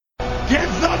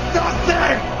Give them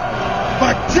nothing,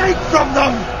 but take from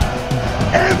them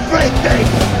everything.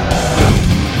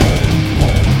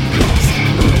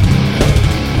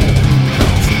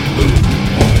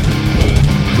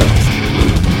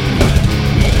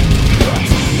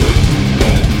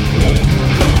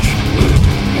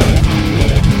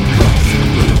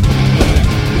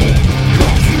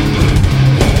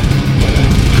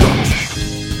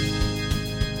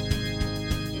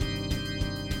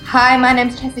 Hi, my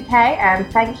name's Jessie Kay,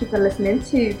 and thank you for listening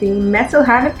to the Metal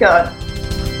Hand of God.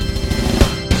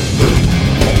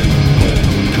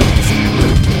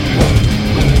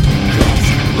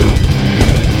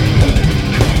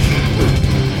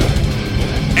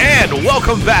 And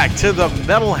welcome back to the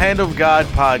Metal Hand of God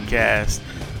podcast,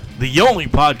 the only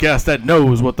podcast that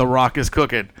knows what The Rock is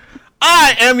cooking.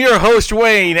 I am your host,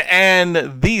 Wayne,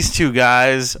 and these two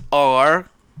guys are...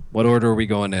 What order are we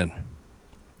going in?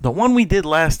 The one we did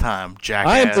last time,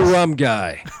 jackass. I am the rum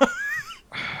guy.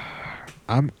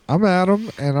 I'm Adam,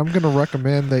 and I'm going to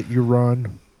recommend that you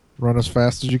run as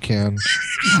fast as you can.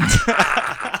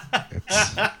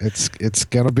 It's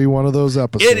going to be one of those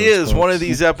episodes. It is folks. one of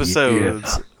these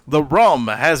episodes. Yeah. The rum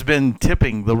has been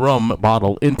tipping the rum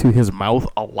bottle into his mouth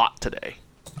a lot today.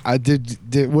 I did.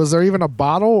 Was there even a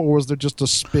bottle, or was there just a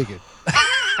spigot?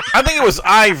 I think it was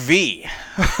IV.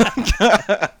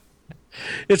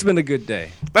 It's been a good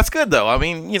day. That's good, though. I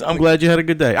mean, I'm glad you had a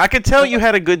good day. I could tell you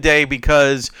had a good day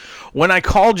because when I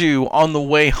called you on the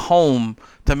way home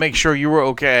to make sure you were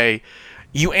okay,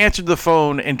 you answered the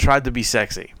phone and tried to be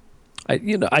sexy. I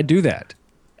do that.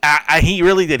 He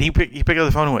really did. He picked up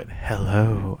the phone and went,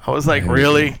 "Hello." I was like,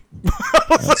 "Really?" I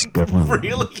was like,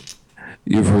 "Really?"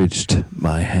 You've reached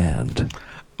my hand.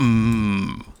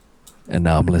 And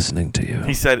now I'm listening to you.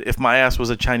 He said, "If my ass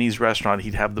was a Chinese restaurant,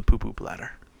 he'd have the poo-poo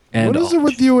platter." And what is it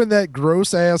with you and that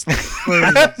gross ass?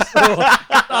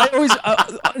 I always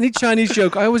any Chinese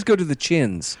joke. I always go to the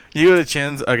chins. You go to the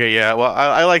chins? Okay, yeah. Well,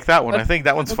 I like that one. I think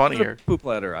that one's funnier. Poop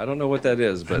ladder. I don't know what that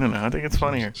is, but I don't know. I think it's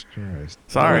funnier.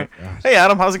 Sorry. Hey,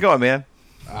 Adam, how's it going, man?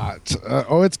 It's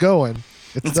going.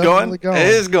 It's going. It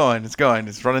is going. It's going.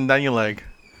 It's running down your leg.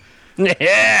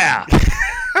 Yeah.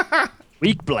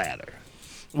 Weak bladder.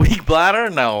 Weak bladder?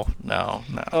 No.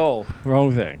 Oh,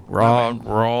 wrong thing.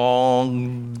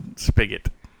 Wrong spigot.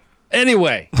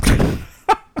 Anyway,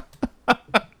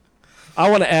 I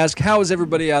want to ask, how is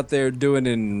everybody out there doing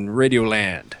in Radio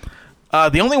Land?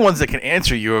 The only ones that can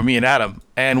answer you are me and Adam,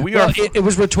 and we are. It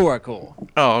was rhetorical.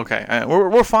 Oh, okay.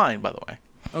 We're fine, by the way.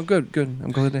 Oh, good.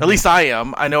 I'm glad. At least I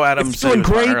am. I know Adam said he was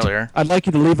fine earlier. I'd like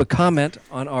you to leave a comment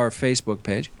on our Facebook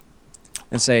page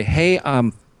and say, "Hey,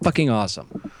 I'm fucking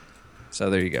awesome." So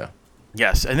there you go.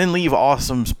 Yes, and then leave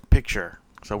Awesome's picture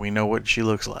so we know what she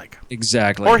looks like.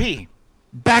 Exactly. Or he.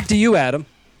 Back to you, Adam.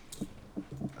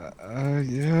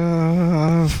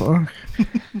 Yeah. Fuck.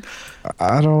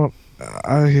 Oh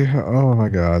my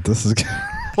God, this is.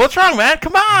 What's wrong, man?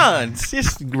 Come on,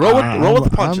 just roll with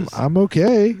the punches. I'm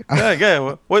okay.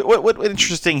 Yeah. What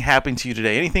interesting happened to you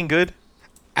today? Anything good?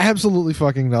 Absolutely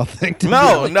fucking nothing.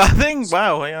 No, nothing.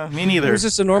 Wow, yeah, me neither. It was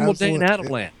just a normal day in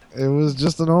Adamland. It was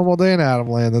just a normal day in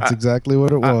Adamland. That's exactly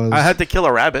what it was. I had to kill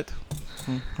a rabbit.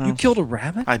 You killed a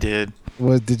rabbit? I did.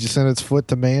 Did you send its foot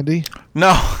to Mandy?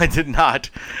 No, I did not.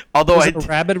 Although was it a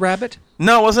rabid rabbit?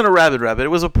 No, it wasn't a rabid rabbit. It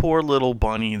was a poor little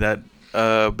bunny that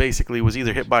basically was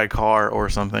either hit by a car or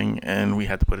something, and we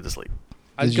had to put it to sleep.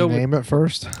 Did you name it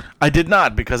first? I did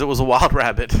not, because it was a wild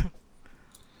rabbit.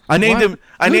 I named him.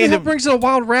 Who the hell brings a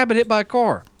wild rabbit hit by a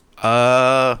car?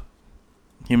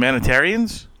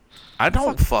 Humanitarians? I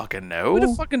don't fucking know. Who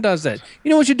the fucking does that?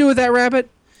 You know what you do with that rabbit?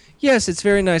 Yes, it's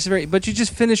very nice, but you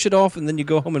just finish it off and then you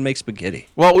go home and make spaghetti.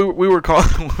 Well, we were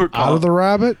calling out of the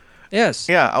rabbit. Yes.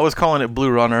 Yeah, I was calling it Blue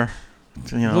Runner.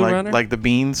 Blue Runner? like the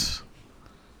beans,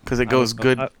 because it goes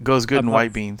good in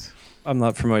white beans. I'm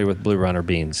not familiar with Blue Runner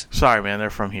beans. Sorry, man, they're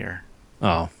from here.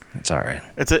 Oh, it's all right.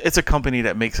 It's a company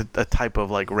that makes a type of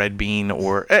like red bean,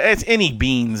 or it's any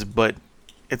beans, but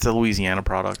it's a Louisiana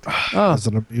product. Oh, is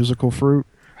it a musical fruit?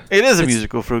 It is a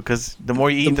musical fruit because the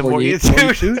more you eat, the more you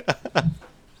toot.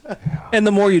 And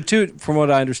the more you toot, from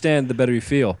what I understand, the better you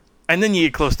feel. And then you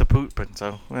get close to pooping,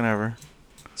 so whatever.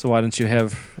 So why don't you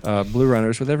have Blue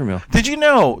Runners with every meal? Did you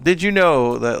know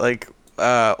that like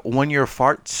when your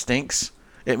fart stinks,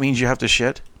 it means you have to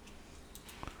shit?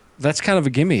 That's kind of a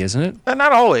gimme, isn't it?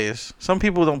 Not always. Some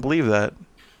people don't believe that.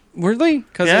 Really?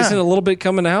 Because isn't a little bit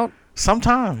coming out?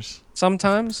 Sometimes.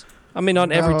 I mean,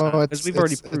 not every time, because we've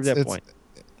already proved that point.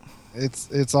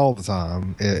 It's all the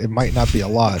time. It might not be a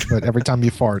lot, but every time you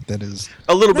fart, that is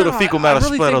a little bit of fecal matter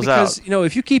splatters out. Because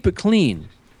if you keep it clean,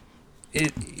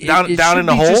 Down should in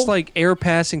the be hole? just like air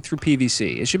passing through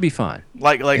PVC. It should be fine.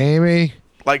 Like Amy,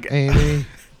 like Amy,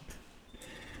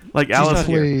 Alice,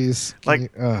 please.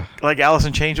 like Alice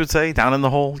in Chains would say, down in the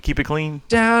hole, keep it clean.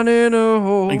 Down in a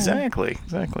hole. Exactly.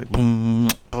 Boom,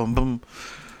 boom, boom.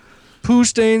 Poo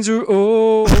stains are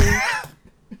old.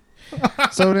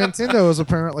 So Nintendo is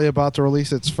apparently about to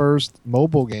release its first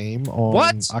mobile game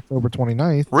on October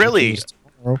 29th. Really?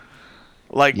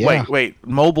 Like, Yeah. wait,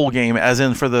 mobile game as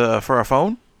in for a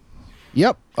phone?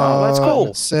 Yep. Oh, that's cool.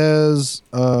 It says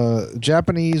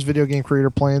Japanese video game creator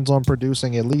plans on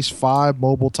producing at least 5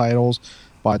 mobile titles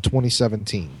by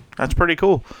 2017. That's pretty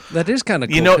cool. That is kind of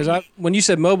cool. You know- Because when you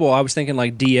said mobile, I was thinking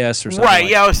like DS or something. Right,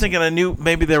 like yeah, I was thinking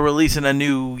maybe they're releasing a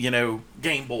new,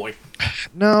 Game Boy.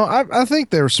 No, I think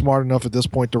they're smart enough at this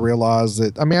point to realize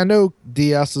that. I mean, I know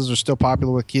DSs are still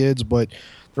popular with kids, but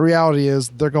the reality is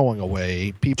they're going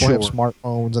away. People have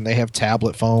smartphones and they have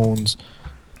tablet phones.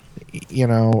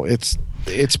 It's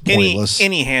pointless.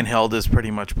 Any handheld is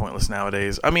pretty much pointless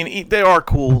nowadays. I mean, they are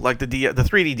cool. Like the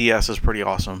 3D DS is pretty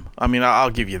awesome. I mean, I'll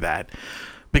give you that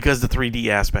because the 3D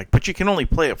aspect. But you can only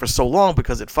play it for so long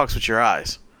because it fucks with your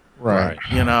eyes. Right.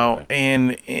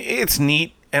 And it's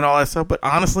neat and all that stuff. But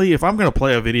honestly, if I'm gonna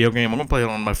play a video game, I'm gonna play it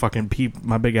on my fucking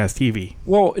my big ass TV.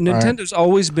 Well, Nintendo's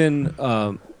always been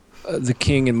the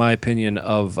king, in my opinion,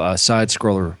 of side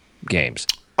scroller games.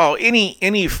 Oh,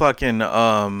 any fucking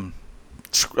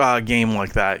game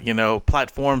like that,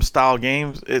 platform style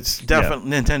games, it's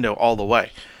definitely Nintendo all the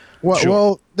way.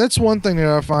 Well, that's one thing that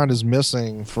I find is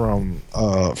missing from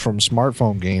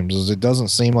smartphone games is it doesn't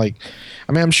seem like.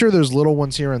 I mean, I'm sure there's little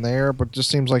ones here and there, but it just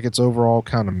seems like it's overall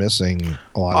kind of missing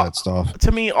a lot of that stuff.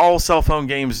 To me, all cell phone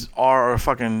games are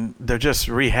they're just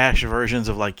rehashed versions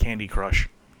of like Candy Crush.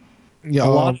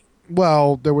 Yeah,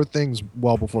 well, there were things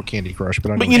well before Candy Crush,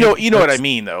 but you know what I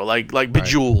mean though, like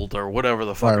Bejeweled or whatever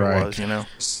the fuck it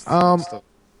was,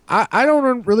 I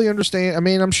don't really understand. I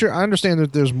mean, I'm sure I understand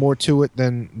that there's more to it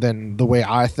than the way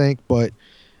I think, but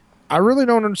I really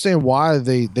don't understand why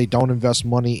they don't invest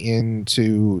money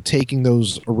into taking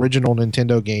those original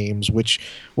Nintendo games, what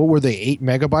were they, 8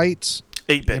 megabytes?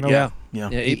 8-bit, Yeah,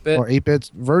 8-bit. Or 8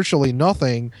 bits, virtually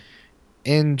nothing,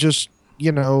 and just,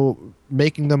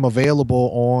 making them available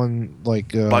on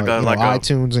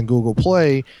iTunes and Google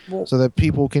Play so that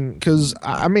people can, because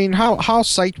I mean, how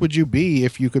psyched would you be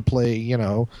if you could play,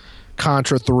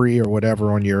 Contra 3 or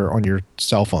whatever on your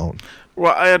cell phone?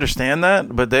 Well, I understand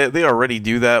that, but they already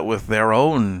do that with their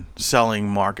own selling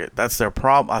market. That's their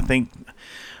problem.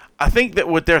 I think that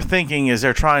what they're thinking is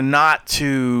they're trying not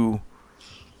to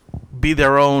be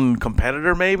their own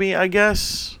competitor, maybe, I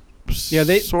guess. Yeah,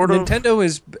 sort of. Nintendo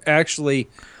is actually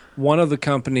one of the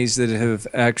companies that have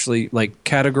actually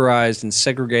categorized and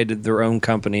segregated their own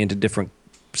company into different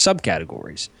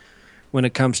subcategories when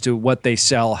it comes to what they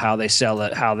sell, how they sell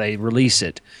it, how they release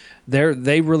it. Their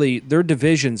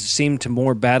divisions seem to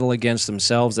more battle against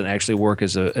themselves than actually work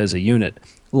as a unit,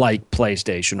 like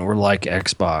PlayStation or like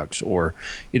Xbox or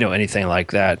anything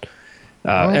like that.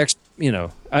 I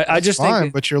just fine,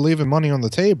 think but you're leaving money on the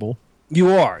table. You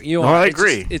are. I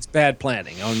agree. It's bad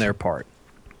planning on their part.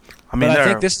 I mean, I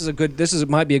think this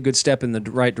might be a good step in the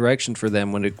right direction for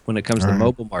them when it comes to the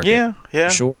mobile market. Yeah,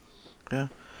 sure. Yeah.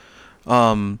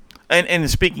 And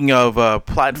speaking of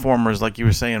platformers, like you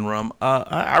were saying, Rum,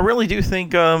 I really do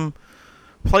think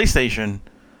PlayStation.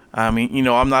 I mean,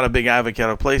 I'm not a big advocate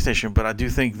of PlayStation, but I do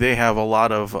think they have a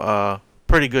lot of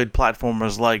pretty good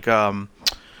platformers, like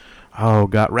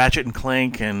Ratchet and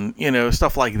Clank, and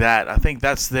stuff like that. I think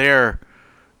that's their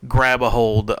grab a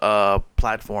hold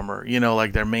platformer.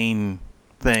 Like their main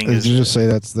thing. Did you just say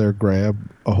that's their grab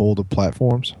a hold of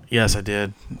platforms? Yes, I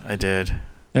did.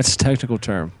 That's a technical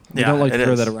term. You Yeah, don't like to it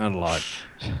throw is. that around a lot.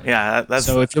 Yeah, that's.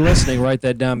 So if you're listening, write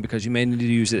that down because you may need to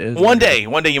use it. One day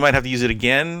you might have to use it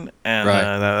again, and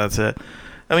that's it.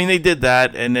 I mean, they did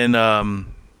that, and then I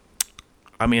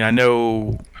mean, I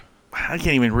can't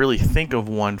even really think of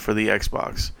one for the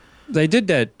Xbox. They did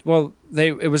that. Well,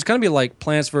 it was going to be like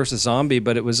Plants vs. Zombie,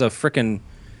 but it was a frickin'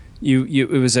 it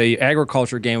was a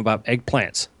agriculture game about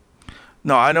eggplants.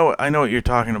 No, I know what you're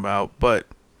talking about, but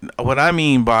what I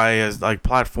mean by as like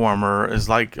platformer is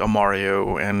like a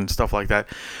Mario and stuff like that.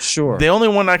 Sure. The only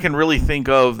one I can really think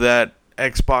of that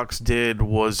Xbox did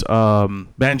was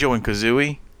Banjo and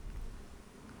Kazooie.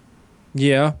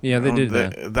 Yeah, they did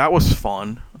that. That was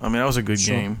fun. I mean, that was a good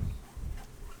Sure. game.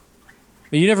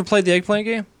 You never played the eggplant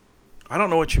game? I don't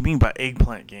know what you mean by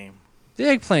eggplant game. The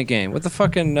eggplant game with the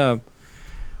fucking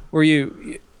where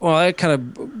you well, that kind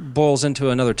of boils into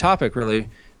another topic really.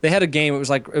 They had a game. It was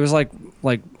like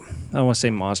don't want to say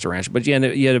Monster Ranch, but you had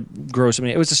to grow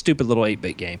something. It was a stupid little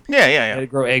 8-bit game. Yeah. You had to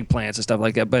grow eggplants and stuff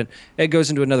like that. But it goes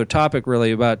into another topic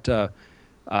really about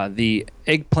the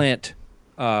eggplant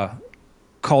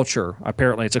culture.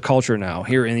 Apparently, it's a culture now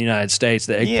here in the United States.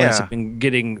 The eggplants have been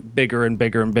getting bigger and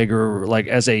bigger and bigger, like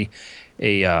as a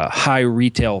high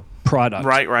retail product.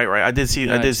 Right. I did see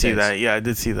that. Yeah, I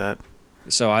did see that.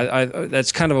 So I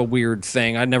that's kind of a weird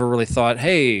thing. I never really thought,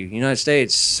 hey, United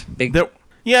States, big.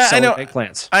 I know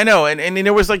eggplants. I know, and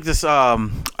there was like this. I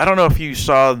don't know if you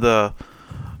saw the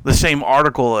same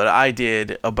article that I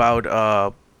did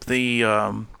about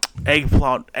the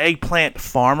eggplant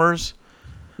farmers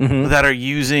that are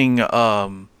using.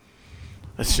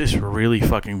 It's just really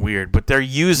fucking weird, but they're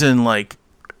using like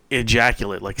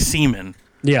ejaculate, like semen.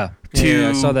 Yeah.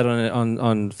 I saw that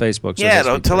on Facebook.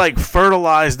 So to like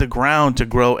fertilize the ground to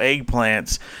grow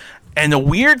eggplants. And the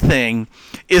weird thing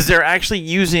is they're actually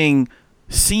using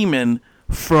semen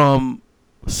from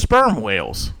sperm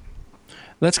whales.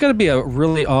 That's got to be a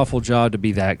really awful job to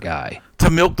be that guy. To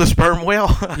milk the sperm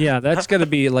whale? Yeah, that's got to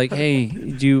be like, hey,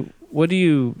 do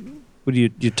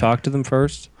you talk to them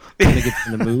first? When they get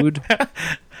in the mood?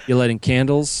 You lighting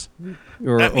candles?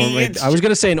 I was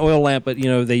going to say an oil lamp, but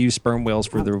they use sperm whales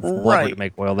for their blubber to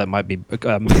make oil. That might be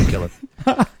a mood killer.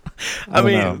 I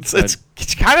mean,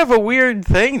 it's kind of a weird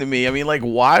thing to me. I mean, like,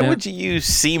 why would you use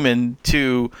semen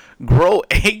to grow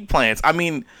eggplants? I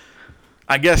mean,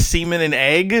 I guess semen and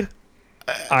egg.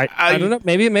 I don't know.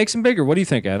 Maybe it makes them bigger. What do you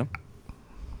think, Adam?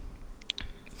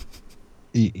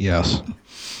 Yes.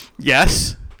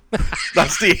 Yes.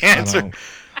 That's the answer.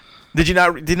 Did you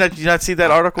not see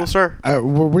that article, sir?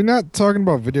 Were we not talking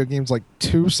about video games like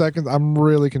 2 seconds? I'm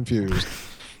really confused.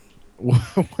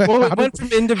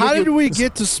 How did we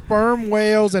get to sperm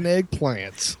whales and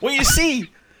eggplants? Well, you see,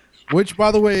 which,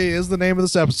 by the way, is the name of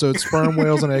this episode: Sperm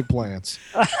Whales and Eggplants.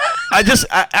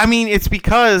 I mean, it's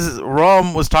because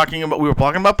Rom was talking about. We were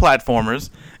talking about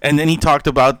platformers, and then he talked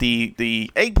about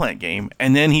the eggplant game,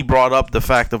 and then he brought up the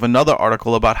fact of another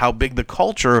article about how big the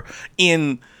culture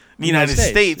in the United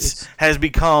States has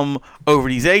become over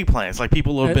these eggplants. Like,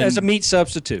 people have been as a meat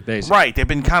substitute, basically. Right, they've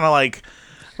been kind of like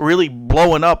really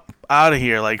blowing up out of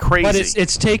here like crazy. But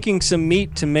it's taking some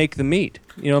meat to make the meat.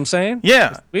 You know what I'm saying?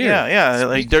 Yeah, yeah.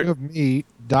 Like, speaking of meat,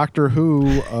 Doctor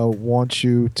Who wants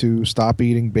you to stop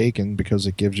eating bacon because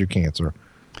it gives you cancer.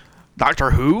 Doctor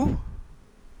Who?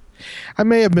 I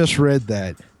may have misread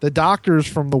that. The doctors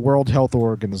from the World Health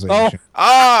Organization. Oh,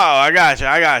 I gotcha.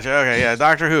 Okay, yeah,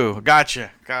 Doctor Who.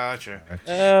 Gotcha.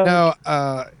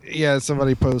 Yeah,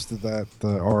 somebody posted that,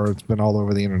 or it's been all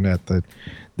over the internet, that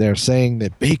they're saying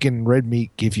that bacon and red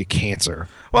meat give you cancer.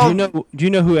 Well, do you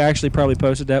know who actually probably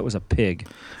posted that? It was a pig.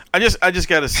 I just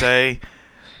got to say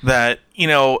that,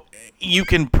 you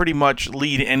can pretty much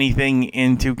lead anything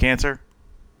into cancer.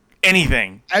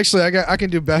 Anything. Actually, I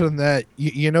can do better than that.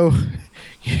 You know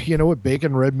what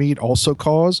bacon and red meat also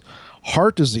cause?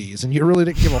 Heart disease, and you really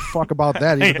didn't give a fuck about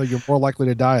that, even though you're more likely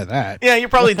to die of that. Yeah, you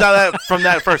probably die from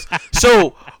that first.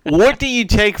 So, what do you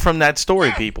take from that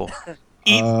story, people?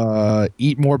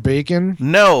 Eat more bacon.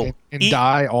 No, and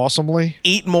die awesomely.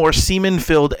 Eat more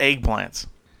semen-filled eggplants.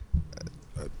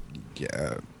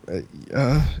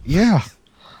 Yeah.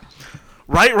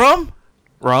 Right, Rum?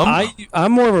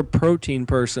 I'm more of a protein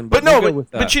person, but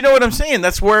you know what I'm saying.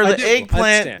 That's where the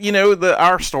eggplant,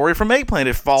 our story from Eggplant,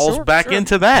 it falls back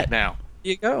into that now.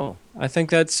 There you go. I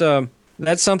think that's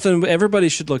something everybody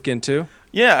should look into.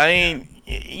 Yeah, I mean,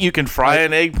 you can fry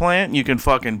an eggplant, you can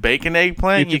fucking bake an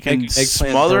eggplant, you can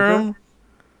smother them.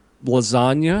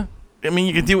 Lasagna. I mean,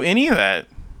 you can do any of that.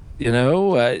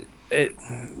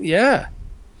 Yeah.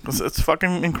 It's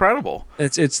fucking incredible.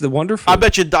 It's the wonderful. I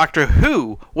bet you Doctor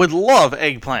Who would love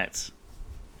eggplants.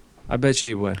 I bet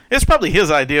you would. It's probably his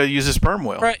idea to use a sperm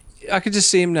whale. Right. I could just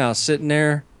see him now sitting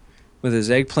there with his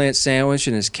eggplant sandwich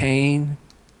and his cane,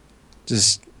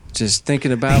 just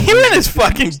thinking about him and his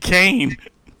fucking cane.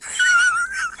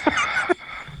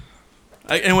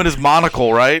 And with his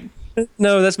monocle, right?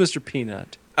 No, that's Mr.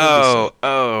 Peanut.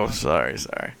 Oh, sorry.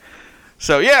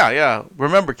 So yeah.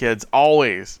 Remember, kids,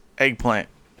 always eggplant.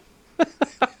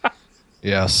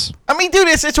 Yes. I mean, dude,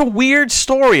 it's a weird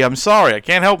story. I'm sorry, I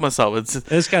can't help myself.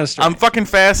 It's kind of strange. I'm fucking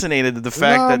fascinated at the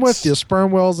fact that I'm with you.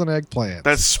 Sperm whales and eggplants.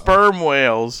 That's sperm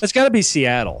whales. It's got to be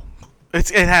Seattle.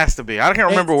 It has to be. I can't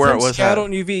remember where it was. Seattle,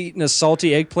 and you've eaten a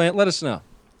salty eggplant. Let us know.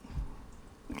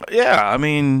 Yeah, I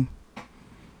mean,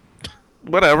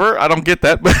 whatever. I don't get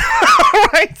that, but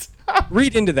right.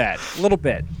 Read into that a little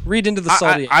bit. Read into the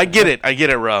salty. I get it. I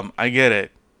get it, Rum. I get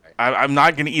it. I'm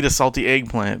not going to eat a salty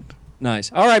eggplant.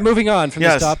 Nice. All right, moving on from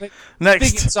this topic. Next.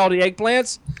 Speaking of salty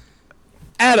eggplants,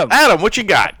 Adam, what you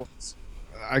got?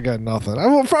 I got nothing.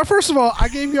 Well, first of all, I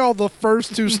gave you all the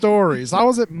first two stories. I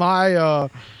was at my.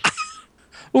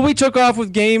 Well, we took off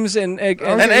with games and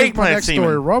eggplant my next semen.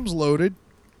 story. Rum's loaded.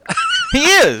 He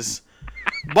is,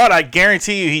 but I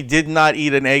guarantee you, he did not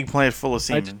eat an eggplant full of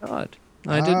semen. I did not.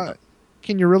 I did not.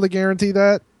 Can you really guarantee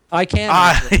that? I can.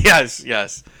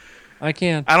 Yes. I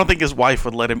can. I don't think his wife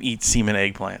would let him eat semen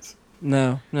eggplants.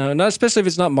 No, not especially if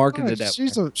it's not marketed that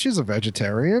way. She's a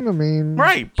vegetarian. I mean,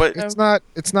 right, but it's not.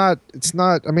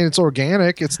 I mean, it's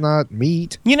organic. It's not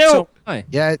meat.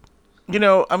 Yet.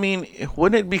 I mean,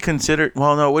 wouldn't it be considered?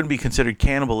 Well, no, it wouldn't be considered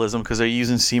cannibalism because they're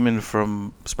using semen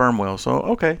from sperm whales. So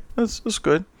okay, that's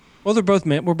good. Well, we're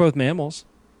both mammals.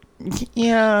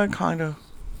 Yeah, kind of.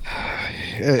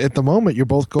 At the moment, you're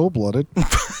both cold-blooded.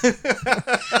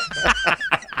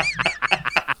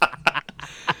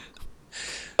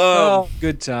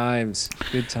 Good times.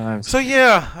 So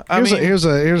yeah, here's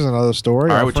another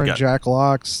story. All right, Our friend Jack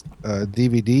Locke's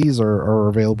DVDs are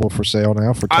available for sale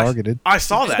now for Targeted. I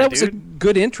saw that. That was a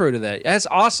good intro to that. That's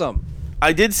awesome.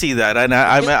 I did see that, and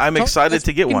I'm excited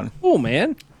to get one. Cool,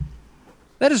 man.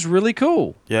 That is really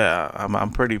cool. Yeah,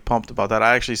 I'm pretty pumped about that.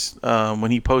 I actually,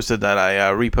 when he posted that, I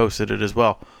reposted it as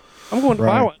well. I'm going to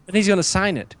buy one, and he's going to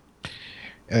sign it.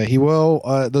 He will.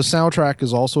 The soundtrack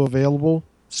is also available.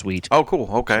 Sweet. Oh, cool.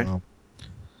 Okay.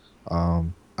 I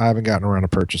haven't gotten around to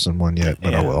purchasing one yet,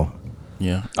 but I will.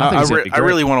 Yeah. I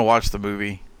really want to watch the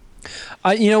movie.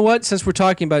 You know what? Since we're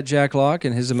talking about Jack Locke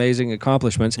and his amazing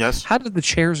accomplishments, yes. How did the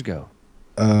chairs go?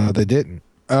 They didn't.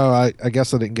 Oh, I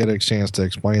guess I didn't get a chance to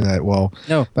explain that. Well,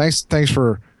 no. Thanks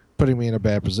for putting me in a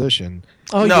bad position.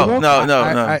 Oh, no.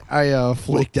 I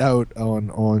flaked out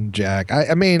on Jack.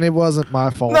 I mean, it wasn't my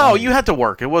fault. No, you had to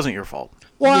work. It wasn't your fault.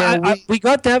 Well, we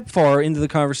got that far into the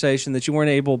conversation that you weren't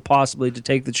able possibly to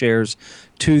take the chairs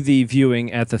to the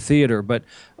viewing at the theater. But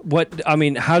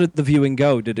how did the viewing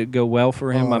go? Did it go well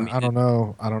for him? I don't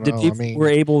know. Did people were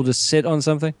able to sit on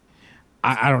something?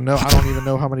 I don't know. I don't even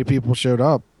know how many people showed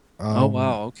up. Oh,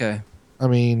 wow. Okay. I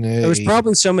mean, there was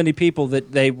probably so many people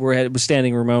that it was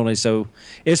standing room only. So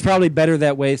it's probably better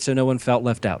that way, so no one felt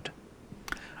left out.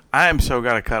 I am so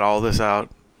gotta cut all this out.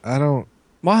 I don't.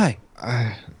 Why?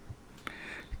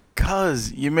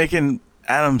 Because you're making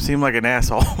Adam seem like an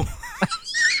asshole.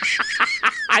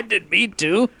 I didn't mean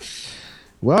to.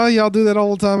 Well, y'all do that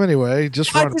all the time anyway.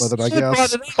 Just run with it, I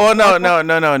guess. Oh,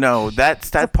 no.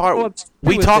 That's that part.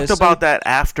 We talked about that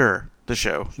after the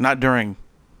show, not during.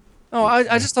 Oh,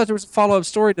 I just thought there was a follow-up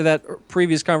story to that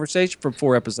previous conversation from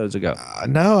 4 episodes ago.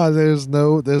 No, there's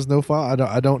no follow.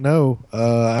 I don't know.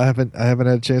 I haven't had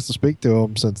a chance to speak to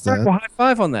him since then. All right, well, high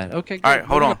five on that. Okay. Good. All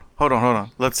right, hold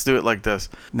on. Let's do it like this.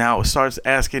 Now it starts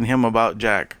asking him about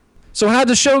Jack. So how'd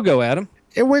the show go, Adam?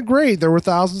 It went great. There were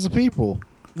thousands of people.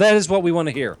 That is what we want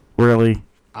to hear. Really?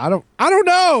 I don't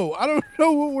know. I don't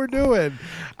know what we're doing.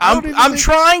 I'm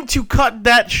trying to cut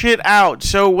that shit out.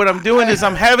 So what I'm doing is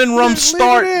I'm having Rum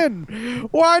start. Leave it in.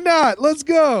 Why not? Let's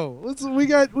go. We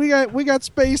got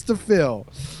space to fill.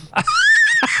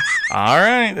 All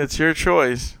right, it's your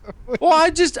choice. Well,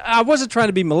 I wasn't trying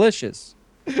to be malicious.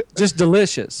 Just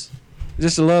delicious.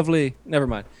 Just a lovely. Never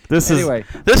mind. This is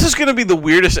going to be the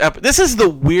weirdest This is the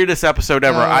weirdest episode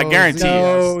ever. I guarantee you.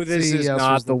 No, this is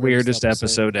not the weirdest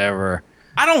episode ever.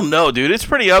 I don't know, dude. It's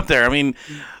pretty up there. I mean,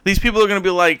 these people are going to be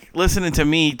like listening to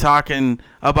me talking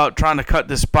about trying to cut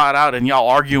this spot out, and y'all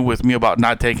argue with me about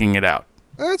not taking it out.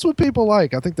 That's what people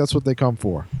like. I think that's what they come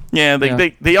for. Yeah,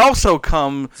 they also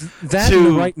come in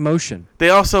the right motion.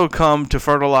 They also come to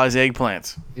fertilize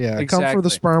eggplants. Yeah, exactly. Come for the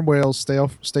sperm whales.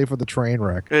 Stay for the train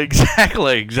wreck.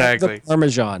 Exactly. The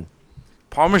Parmesan.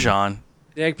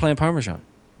 The eggplant Parmesan.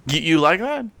 You like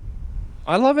that?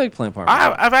 I love eggplant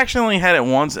Parmesan. I've actually only had it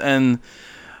once, and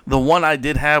the one I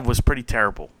did have was pretty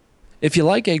terrible. If you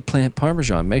like eggplant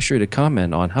Parmesan, make sure to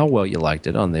comment on how well you liked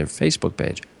it on their Facebook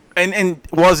page. And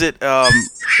was it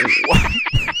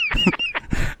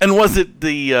and was it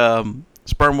the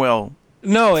sperm whale?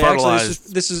 No, actually,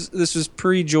 this is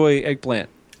pre-joy eggplant.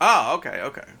 Oh, okay.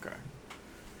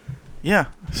 Yeah,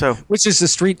 so which is the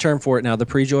street term for it now? The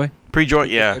pre-joy. Pre-joy,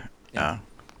 yeah.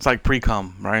 It's like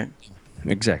pre-cum, right?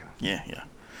 Exactly. Yeah.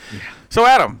 So,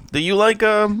 Adam, do you like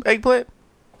eggplant?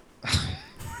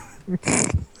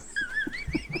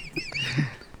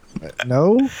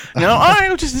 No. No. I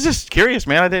was just curious,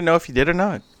 man. I didn't know if you did or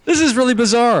not. This is really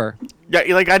bizarre. Yeah,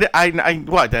 like I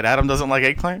what? That Adam doesn't like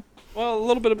eggplant? Well, a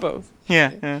little bit of both.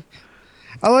 Yeah.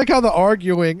 I like how the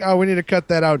arguing. Oh, we need to cut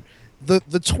that out. The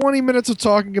 20 minutes of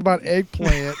talking about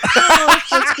eggplant.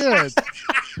 That's good.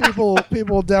 People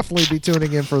will definitely be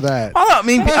tuning in for that. Well, I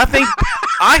mean,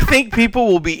 I think people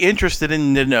will be interested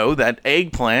in to know that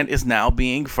eggplant is now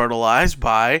being fertilized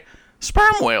by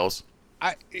Sperm whales.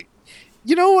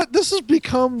 You know what? This has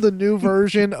become the new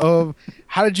version of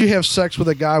how did you have sex with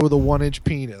a guy with a 1-inch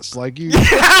penis? Like you,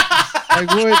 like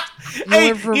what?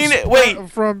 You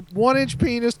went from 1-inch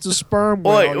penis to sperm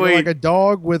whale. You're like a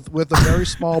dog with a very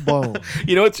small bone.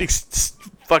 You know what's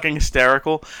fucking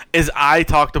hysterical is I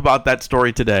talked about that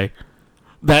story today.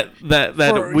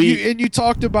 You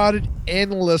talked about it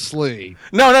endlessly.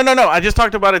 No. I just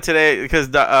talked about it today because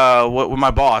with my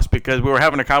boss because we were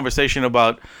having a conversation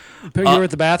about. You were at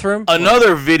the bathroom.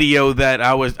 Another video that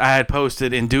I had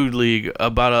posted in Dude League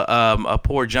about a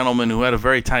poor gentleman who had a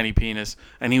very tiny penis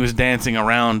and he was dancing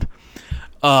around.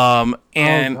 And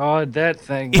oh God, that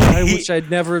thing! I wish I'd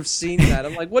never have seen that.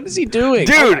 I'm like, what is he doing,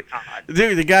 dude?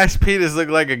 Dude, the guy's penis looked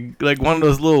like one of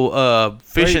those little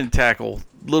fishing tackle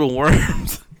little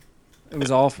worms. It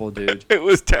was awful, dude. It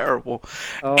was terrible.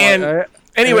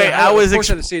 Anyway, I was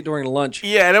fortunate to see it during lunch.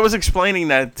 Yeah, and I was explaining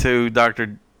that to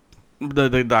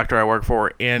the doctor I work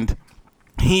for, and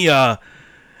he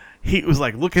was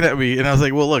like looking at me, and I was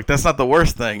like, well, look, that's not the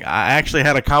worst thing. I actually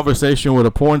had a conversation with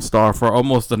a porn star for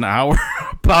almost an hour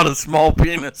about a small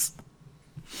penis.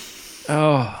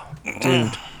 Oh,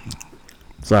 dude.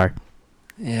 Sorry.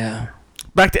 Yeah.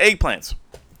 Back to eggplants.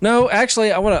 No,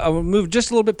 actually, I want to move just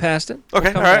a little bit past it.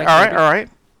 Okay, all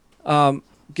right.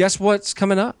 Guess what's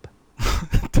coming up?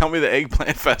 Tell me the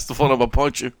eggplant festival, and I'm gonna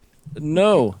punch you.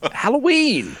 No,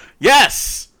 Halloween.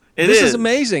 Yes, this is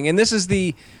amazing, and this is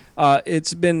the.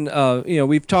 It's been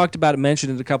we've talked about it,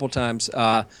 mentioned it a couple times,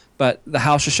 but the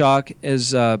House of Shock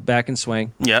is back in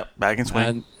swing. Yep, back in swing.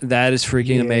 And that is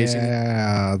freaking amazing.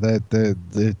 Yeah,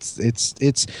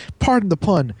 it's pardon the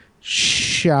pun,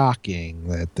 shocking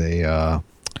that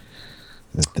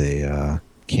they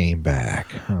came back.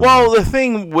 Well, the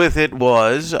thing with it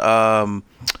was,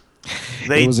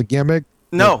 it was a gimmick.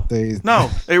 No,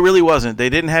 it really wasn't. They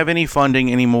didn't have any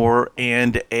funding anymore,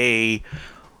 and a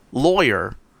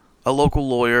local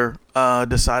lawyer,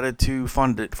 decided to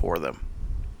fund it for them,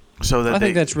 so that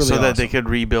that they could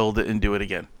rebuild it and do it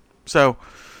again. So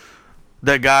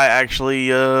that guy actually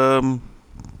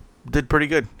did pretty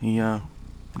good. He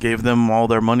gave them all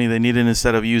their money they needed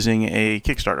instead of using a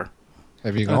Kickstarter.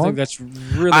 Have you gone? I think that's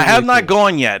really. I have not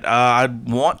gone yet. I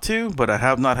want to, but I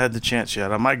have not had the chance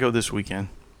yet. I might go this weekend.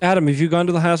 Adam, have you gone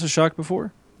to the House of Shock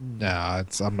before? No,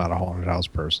 I'm not a haunted house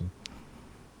person.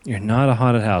 You're not a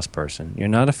haunted house person. You're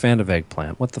not a fan of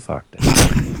Eggplant. What the fuck, dude?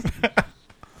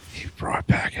 You brought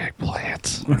back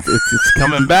Eggplants. It's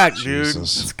coming back, dude.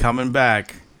 Jesus. It's coming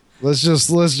back. Let's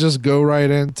just go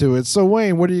right into it. So,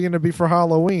 Wayne, what are you going to be for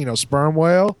Halloween? A sperm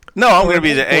whale? No, I'm going to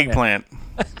be the eggplant.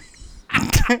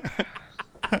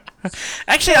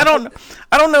 Actually, I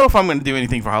don't know if I'm going to do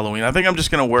anything for Halloween. I think I'm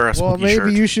just going to wear a spooky shirt. Well,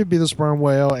 maybe you should be the sperm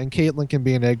whale, and Caitlin can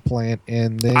be an eggplant,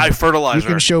 and then I fertilize you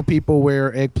can show people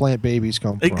where eggplant babies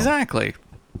come from. Exactly.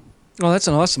 Oh, that's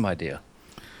an awesome idea.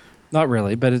 Not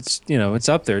really, but it's it's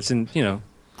up there. It's in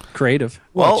creative.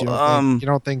 Well, you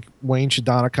don't think Wayne should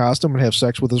don a costume and have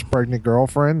sex with his pregnant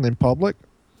girlfriend in public?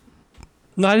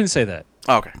 No, I didn't say that.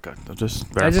 Okay, good.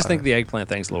 I just think the eggplant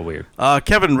thing's a little weird.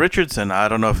 Kevin Richardson, I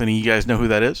don't know if any of you guys know who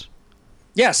that is.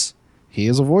 Yes. He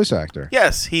is a voice actor.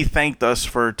 Yes, he thanked us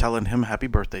for telling him happy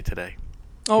birthday today.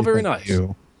 Oh, very nice.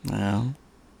 You. Yeah.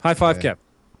 High five, Kevin.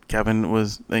 Kevin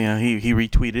was, he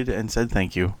retweeted and said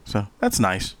thank you. So that's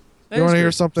nice. You want to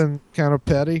hear something kind of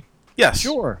petty? Yes.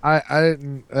 Sure. I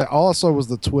didn't. Also, was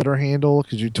the Twitter handle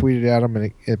because you tweeted at him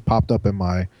and it popped up in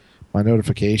my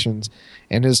notifications,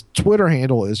 and his Twitter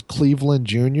handle is Cleveland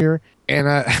Jr. And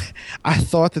I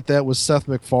thought that was Seth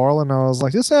MacFarlane. I was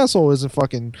like, this asshole isn't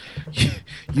fucking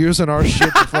using our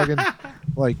shit to fucking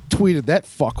like tweeted that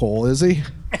fuckhole, is he?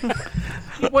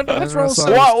 What's wrong?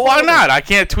 Why not? I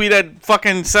can't tweet at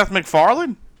fucking Seth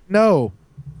MacFarlane. No.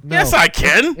 Yes, I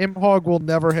can. Imhog will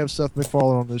never have Seth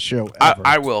MacFarlane on this show. Ever.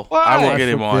 I will. Why? I will get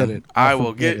him on. It. I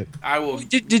will get it. I will.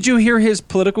 Did you hear his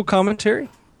political commentary?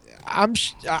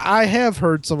 I have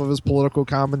heard some of his political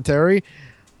commentary.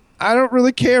 I don't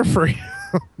really care for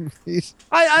him.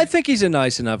 I think he's a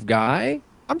nice enough guy.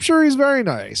 I'm sure he's very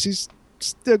nice. He's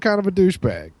still kind of a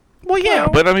douchebag. Well, yeah,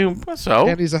 but I mean, so.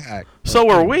 And he's a hack. So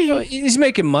are we. He's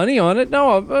making money on it.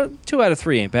 No, 2 out of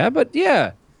 3 ain't bad, but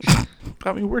yeah.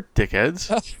 I mean, we're dickheads.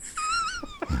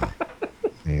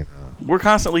 Yeah. We're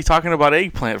constantly talking about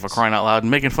eggplant for crying out loud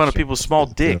and making fun of people's small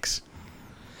dicks.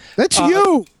 That's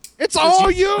you. It's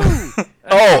all you.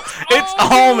 It's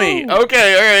all me.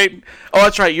 Okay, all right. Oh,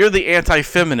 that's right. You're the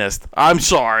anti-feminist. I'm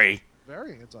sorry.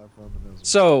 Very anti-feminist.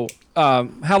 So,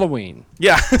 Halloween.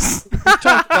 Yes. We've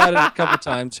talked about it a couple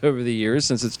times over the years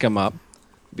since it's come up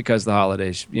because the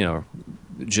holidays,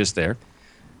 just there.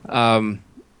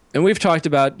 And we've talked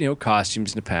about,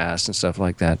 costumes in the past and stuff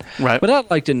like that. Right. What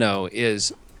I'd like to know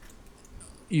is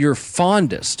your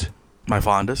fondest My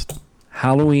fondest.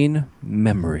 Halloween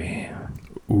memory.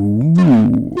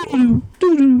 Ooh.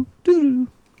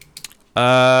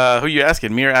 Who you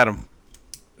asking, me or Adam?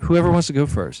 Whoever wants to go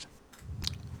first.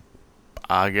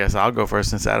 I guess I'll go first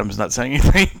since Adam's not saying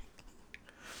anything.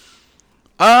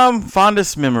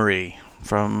 Fondest memory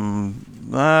from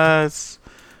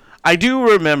I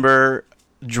do remember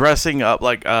dressing up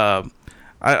like I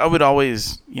would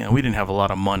always, we didn't have a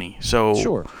lot of money, so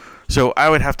Sure. So I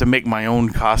would have to make my own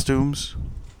costumes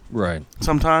Right.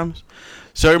 sometimes.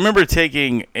 So I remember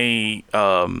taking a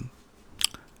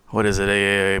what is it?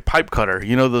 A pipe cutter.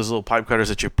 You know those little pipe cutters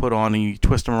that you put on and you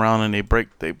twist them around and they break.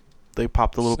 They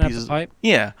pop the little Snap pieces. the pipe?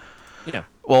 Yeah. Yeah.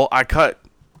 Well, I cut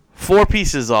 4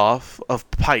 pieces off of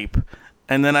pipe,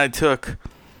 and then I took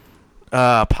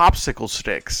popsicle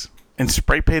sticks and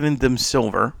spray painted them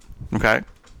silver. Okay.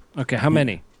 Okay, how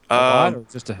many? A lot or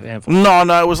just a handful?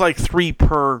 No, it was like 3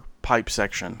 per pipe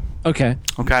section. Okay.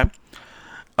 Okay.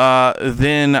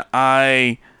 Then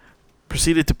I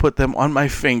proceeded to put them on my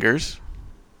fingers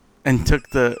and took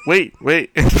the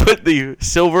and put the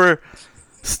silver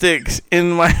sticks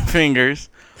in my fingers,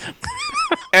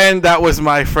 and that was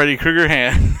my Freddy Krueger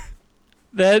hand.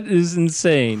 That is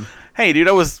insane. Hey, dude,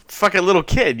 I was fucking little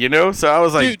kid, so I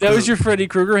was like, Dude, that was your Freddy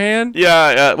Krueger hand?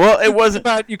 Yeah. Well, it wasn't.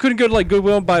 You couldn't go to like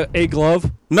Goodwill and buy a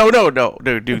glove? No,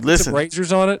 dude. Listen. Some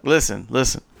razors on it? Listen.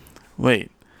 Wait,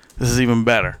 this is even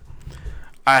better.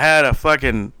 I had a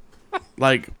fucking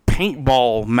like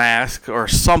paintball mask or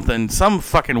something, some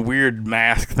fucking weird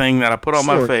mask thing that I put on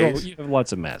my face. Oh, you have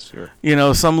lots of masks. Sure.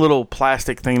 Some little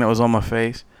plastic thing that was on my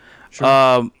face.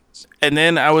 Sure. And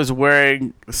then I was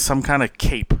wearing some kind of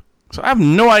cape. So I have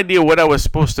no idea what I was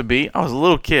supposed to be. I was a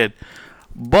little kid.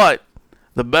 But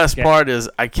the best part is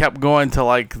I kept going to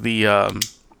like the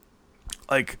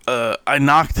I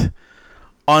knocked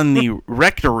on the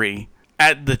rectory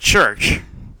at the church.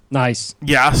 Nice.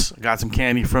 Yes, got some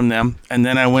candy from them, and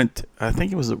then I went. I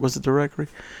think it was it the rectory?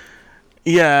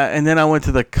 Yeah, and then I went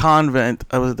to the convent.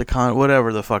 I was at the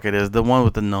whatever the fuck it is, the one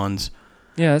with the nuns.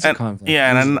 Yeah, that's a convent.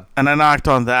 Yeah, and I knocked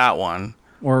on that one.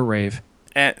 Or a rave.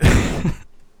 And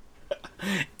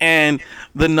and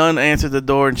the nun answered the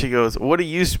door, and she goes, "What are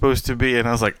you supposed to be?" And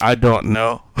I was like, "I don't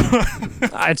know."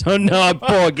 I don't know. I'm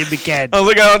poor. Give me candy. I was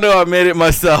like, "I don't know. I made it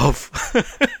myself."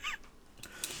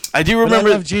 I do remember.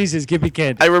 But I love Jesus. Give me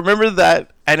candy. I remember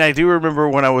that, and I do remember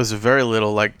when I was very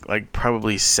little, like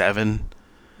probably 7.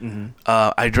 Mm-hmm.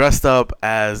 I dressed up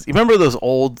as. You remember those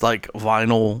old like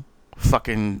vinyl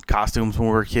fucking costumes when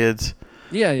we were kids?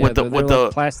 Yeah. With the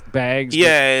plastic bags.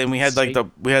 Yeah, and we had like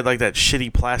that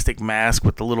shitty plastic mask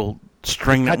with the little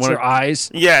string that cuts went. Your eyes.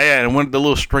 Yeah, and the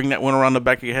little string that went around the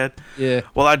back of your head. Yeah.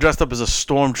 Well, I dressed up as a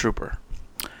stormtrooper.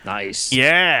 Nice.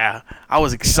 Yeah, I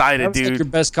was excited, that was dude. like your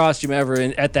best costume ever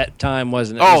at that time,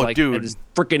 wasn't it? Oh, it was dude. It was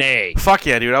freaking A. Fuck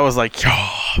yeah, dude. I was like, yo,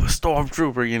 I'm a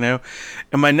stormtrooper,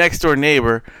 And my next door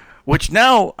neighbor, which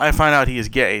now I find out he is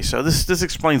gay, so this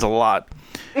explains a lot.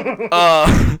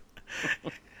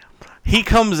 He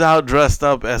comes out dressed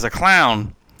up as a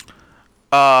clown.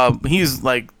 He's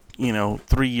like,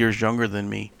 3 years younger than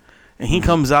me. And he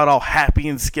comes out all happy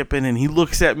and skipping, and he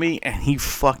looks at me, and he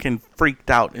fucking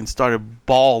freaked out and started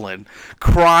bawling,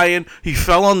 crying. He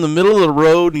fell on the middle of the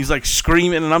road, and he's like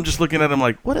screaming, and I'm just looking at him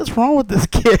like, what is wrong with this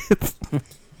kid?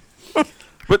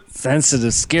 But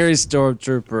sensitive, scary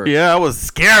stormtrooper. Yeah, I was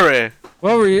scary.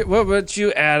 What about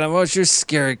you, Adam? What's your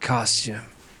scary costume?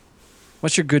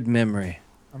 What's your good memory?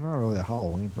 I'm not really a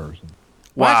Halloween person.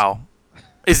 Wow.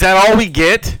 Is that all we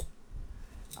get?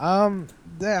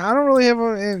 I don't really have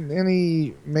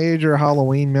any major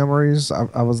Halloween memories.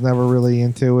 I was never really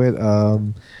into it. I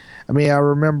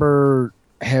remember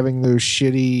having those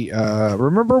shitty.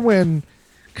 Remember when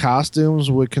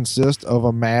costumes would consist of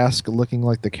a mask looking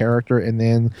like the character, and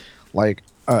then like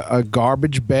a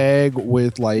garbage bag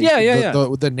with like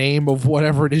the name of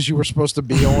whatever it is you were supposed to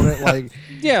be on it. Like,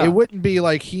 yeah, it wouldn't be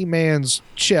like He-Man's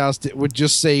chest. It would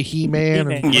just say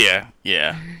He-Man.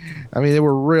 Yeah. I mean, they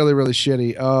were really, really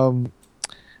shitty.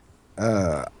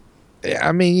 The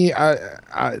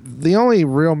only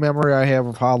real memory I have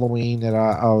of Halloween that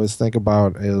I always think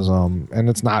about is and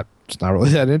it's not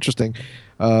really that interesting.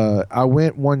 I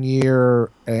went one year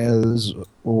as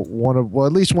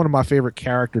at least one of my favorite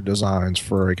character designs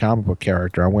for a comic book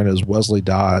character. I went as Wesley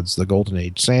Dodds, the Golden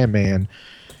Age Sandman,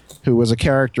 who was a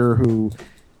character who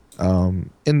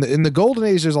in the Golden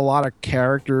Age there's a lot of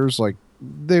characters like.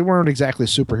 They weren't exactly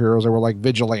superheroes. They were like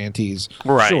vigilantes,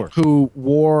 right? Sure. Who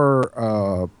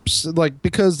wore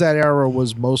because that era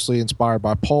was mostly inspired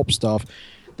by pulp stuff.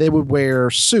 they would wear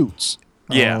suits.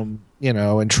 Yeah.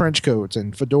 And trench coats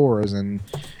and fedoras, and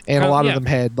a lot of them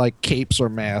had like capes or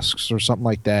masks or something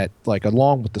like that, like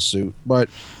along with the suit. But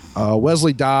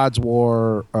Wesley Dodds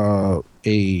wore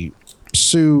a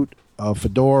suit, a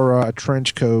fedora, a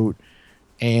trench coat,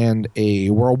 and a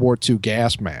World War II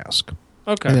gas mask.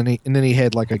 Okay. And then he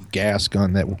had like a gas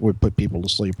gun that would put people to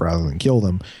sleep rather than kill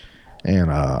them.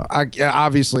 And I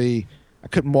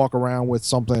couldn't walk around with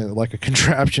something like a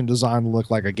contraption designed to look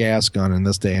like a gas gun in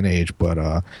this day and age,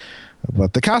 but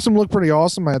the costume looked pretty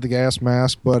awesome. I had the gas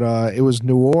mask, but it was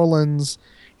New Orleans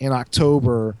in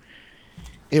October.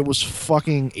 It was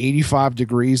fucking 85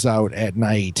 degrees out at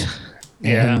night.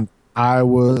 Yeah. And I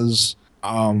was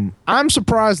I'm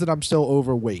surprised that I'm still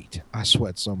overweight. I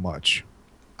sweat so much.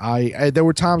 There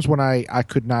were times when I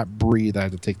could not breathe. I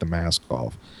had to take the mask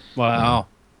off. Wow.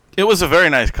 It was a very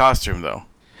nice costume, though.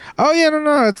 Oh yeah,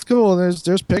 no, it's cool.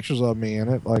 There's pictures of me in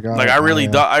it. I really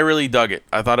dug it.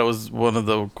 I thought it was one of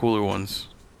the cooler ones.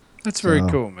 That's very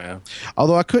cool, man.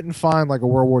 Although I couldn't find like a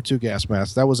World War II gas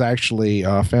mask. That was actually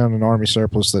found in Army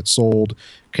surplus that sold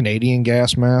Canadian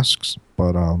gas masks.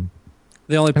 But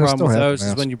the only problem with those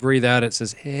is when you breathe out, it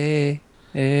says "hey,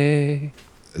 hey."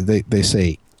 They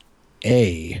say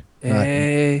 "a,"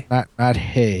 not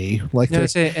 "hey." Like no, they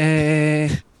say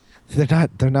 "hey." They're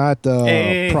not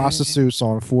prostitutes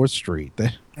on 4th Street.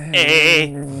 Hey.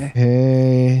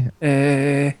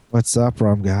 Hey. What's up,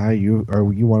 rum guy? Are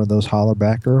you one of those holler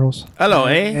back girls? Hello,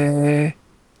 eh?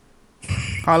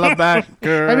 Holler back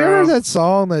girl. Have you ever heard that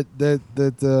song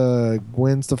that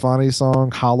Gwen Stefani song,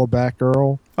 Holler Back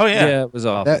Girl? Oh yeah. Yeah, it was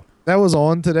awful. That was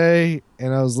on today,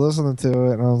 and I was listening to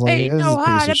it, and I was like, "Ain't this no is a piece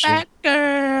holler of shit." back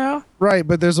girl. Right,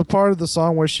 but there's a part of the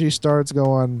song where she starts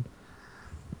going,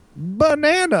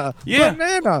 banana,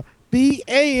 banana,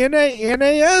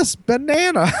 BANANAS,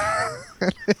 banana.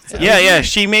 Yeah.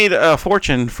 She made a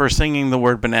fortune for singing the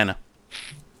word banana.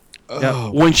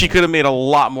 Oh. When she could have made a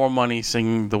lot more money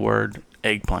singing the word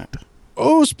eggplant.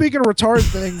 Oh, speaking of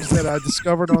retarded things that I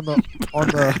discovered on the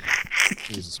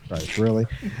Jesus Christ, really?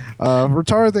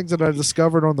 Retarded things that I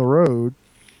discovered on the road.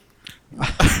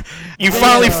 You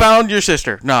finally found your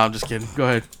sister. No, I'm just kidding. Go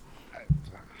ahead.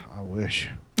 I wish.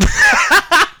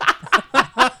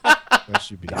 That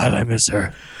should be God, I miss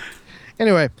her.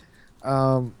 Anyway,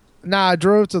 I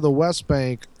drove to the West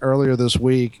Bank earlier this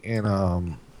week,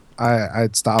 and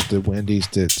I'd stopped at Wendy's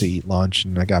to eat lunch,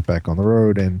 and I got back on the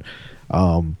road, and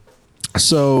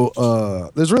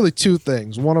so there's really two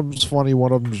things. One of them's funny,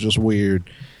 one of them's just weird.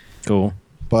 Cool.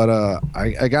 But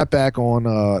I got back on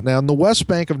now in the West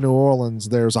Bank of New Orleans.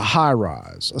 There's a high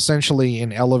rise, essentially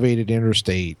an elevated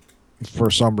interstate.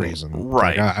 For some reason,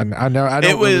 right? I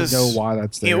don't really know why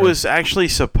that's there. It was actually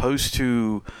supposed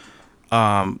to.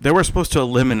 They were supposed to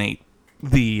eliminate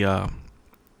the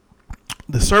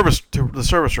service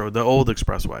road, the old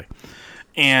expressway,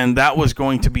 and that was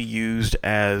going to be used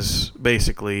as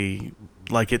basically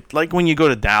like when you go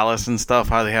to Dallas and stuff,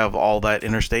 how they have all that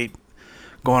interstate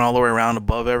going all the way around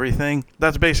above everything.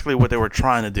 That's basically what they were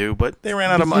trying to do, but they ran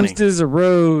out of money. Used as a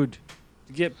road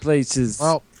to get places.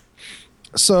 Well.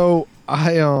 So I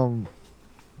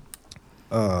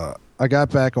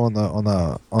got back on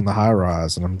the high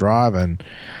rise, and I'm driving,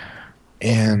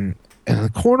 and in the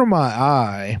corner of my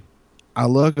eye, I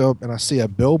look up and I see a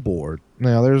billboard.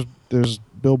 Now there's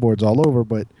billboards all over,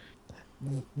 but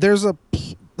there's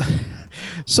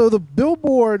so the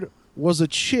billboard was a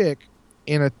chick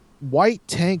in a white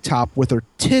tank top with her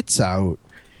tits out,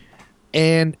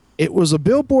 and it was a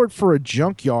billboard for a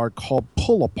junkyard called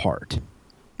Pull Apart.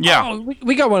 Yeah, oh,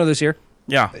 we got one of those here.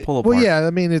 Yeah, pull apart. Well, yeah,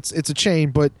 I mean it's a chain,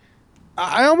 but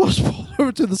I almost pulled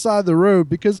over to the side of the road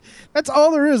because that's all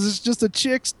there is. It's just a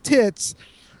chick's tits,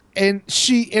 and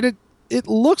it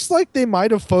looks like they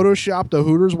might have photoshopped a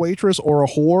Hooters waitress or a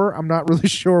whore. I'm not really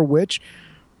sure which,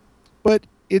 but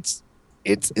it's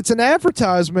an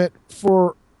advertisement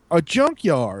for a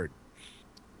junkyard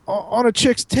on a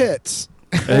chick's tits.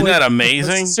 Isn't that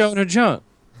amazing? She's showing her junk.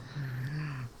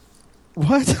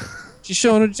 What? She's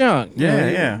showing her junk.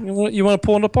 Yeah. You want to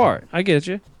pull it apart. I get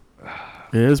you.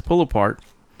 It is pull apart.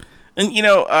 And,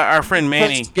 our friend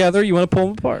Manny... Together, you want to pull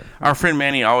them apart. Our friend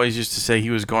Manny always used to say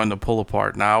he was going to pull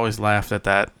apart, and I always laughed at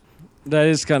that. That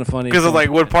is kind of funny. Because I was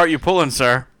like, what part you pulling,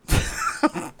 sir?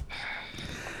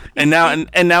 and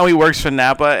now he works for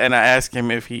Napa, and I asked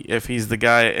him if he's the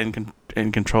guy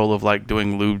in control of, like,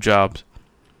 doing lube jobs.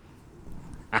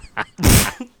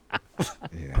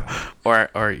 Yeah. Or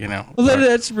Well,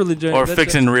 that's really or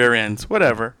fixing rear ends,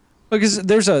 whatever. Because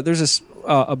there's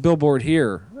a billboard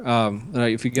here.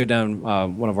 If you go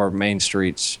down one of our main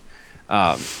streets,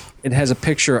 it has a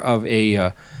picture of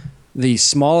a the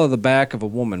small of the back of a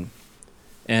woman,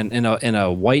 and in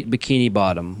a white bikini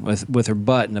bottom with her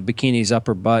butt, and the bikini's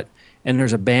upper butt, and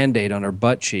there's a Band-Aid on her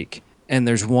butt cheek, and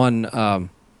there's one on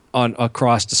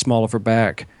across the small of her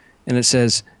back, and it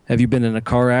says, "Have you been in a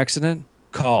car accident?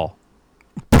 Call."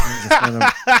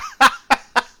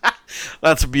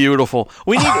 That's beautiful.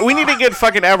 We need to get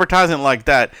fucking advertising like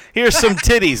that. Here's some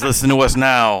titties. Listen to us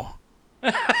now.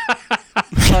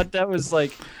 Thought that was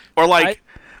like, or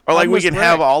we can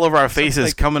have all of our faces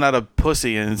like, coming out of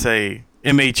pussy and say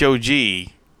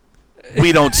MHOG.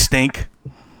 We don't stink.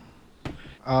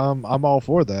 I'm all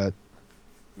for that.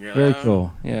 Yeah. very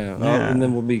cool. Yeah. And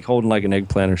then we'll be holding like an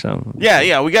eggplant or something.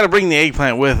 Yeah. We got to bring the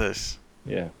eggplant with us.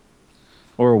 Yeah.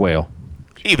 Or a whale.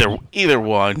 Either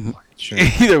one. Sure.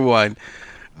 Either one.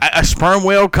 A sperm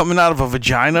whale coming out of a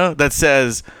vagina that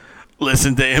says,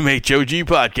 "Listen to MHOG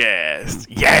podcast."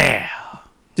 Yeah.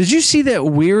 Did you see that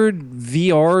weird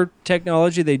VR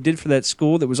technology they did for that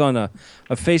school that was on a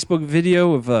Facebook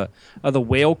video of the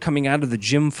whale coming out of the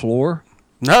gym floor?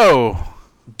 No.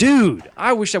 Dude,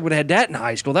 I wish I would have had that in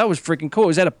high school. That was freaking cool. It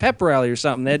was at a pep rally or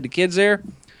something. They had the kids there,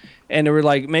 and they were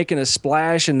like making a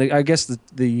splash. And I guess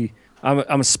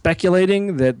I'm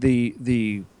speculating that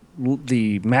the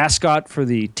mascot for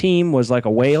the team was like a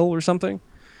whale or something,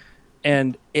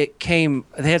 and they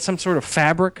had some sort of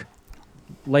fabric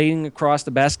laying across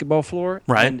the basketball floor,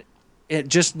 right?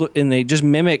 And they just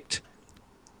mimicked.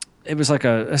 It was like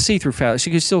a see-through fabric.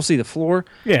 You could still see the floor,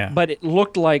 but it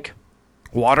looked like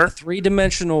water,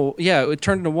 three-dimensional. Yeah, it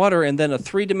turned into water, and then a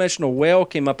three-dimensional whale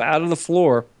came up out of the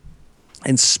floor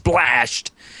and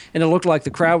splashed, and it looked like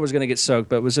the crowd was going to get soaked,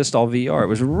 but it was just all VR. It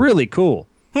was really cool.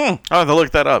 I'll have to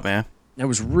look that up, man. It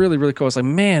was really, really cool. It's like,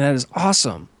 man, that is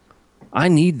awesome. I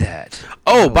need that.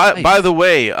 Oh, by the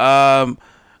way,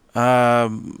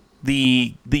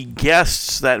 the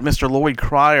guests that Mr. Lloyd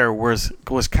Cryer was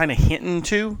kind of hinting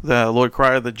to, the Lloyd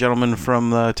Cryer, the gentleman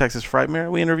from the Texas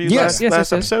Frightmare we interviewed last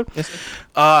episode.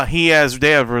 Yes.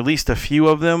 They have released a few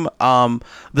of them.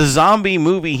 The zombie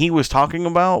movie he was talking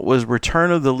about was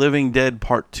Return of the Living Dead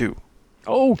Part 2.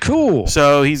 Oh, cool.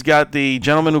 So he's got the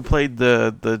gentleman who played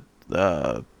the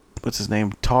what's his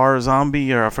name, Tar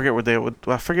Zombie, or I forget what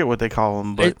they call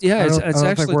him. But I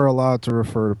don't think we're allowed to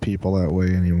refer to people that way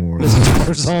anymore.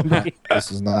 Tar Zombie.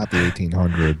 This is not the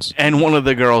 1800s. And one of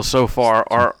the girls so far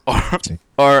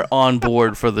are on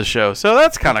board for the show, so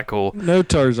that's kind of cool. No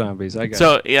Tar Zombies. I got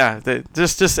So it. yeah,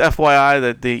 just FYI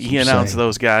that he announced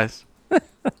those guys.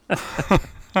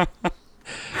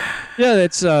 Yeah,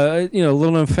 that's a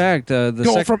little known fact.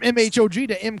 Going from MHOG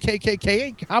to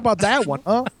MKKK. How about that one,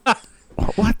 huh?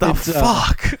 What the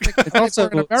fuck? It's also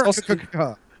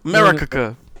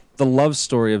America. The love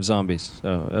story of zombies,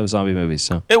 of zombie movies.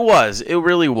 So It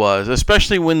really was,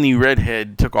 especially when the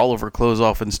redhead took all of her clothes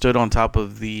off and stood on top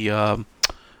of the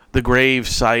grave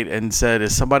site and said,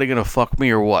 "Is somebody gonna fuck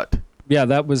me or what?" yeah,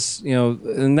 that was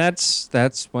and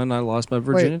that's when I lost my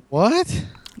virginity. Wait, what?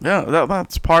 Yeah,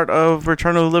 that's part of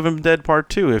Return of the Living Dead Part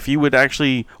 2. If you would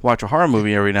actually watch a horror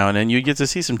movie every now and then, you'd get to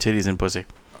see some titties and pussy.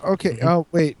 Okay,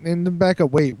 wait, and then back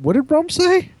up. Wait, what did Rum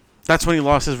say? That's when he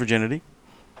lost his virginity.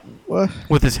 What?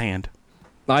 With his hand.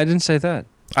 I didn't say that.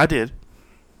 I did.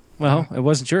 Well, it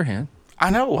wasn't your hand. I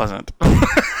know it wasn't.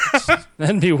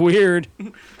 That'd be weird.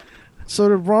 So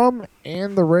did Rum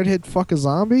and the redhead fuck a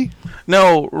zombie?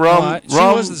 No, Rum she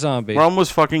was the zombie. Rum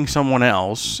was fucking someone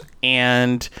else,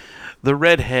 and the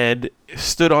redhead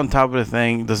stood on top of the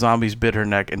thing. The zombies bit her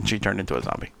neck, and she turned into a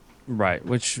zombie. Right,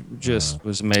 which just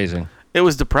was amazing. It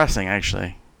was depressing,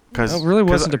 actually. It really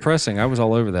wasn't depressing. I was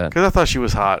all over that. Because I thought she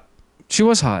was hot. She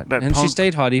was hot, she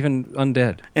stayed hot, even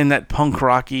undead. And that punk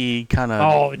rocky kind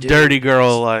of dirty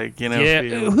girl, Yeah,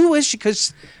 feel. who is she?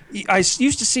 Because I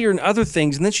used to see her in other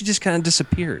things, and then she just kind of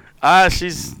disappeared.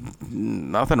 She's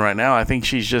nothing right now. I think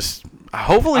she's just...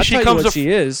 Hopefully she comes to... She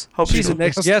is. She's the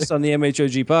next guest on the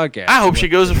MHOG podcast. I hope she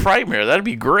goes to Frightmare. That'd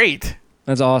be great.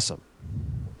 That's awesome.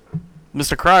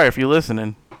 Mr. Cryer, if you're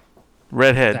listening.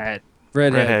 Redhead.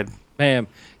 Redhead. Bam.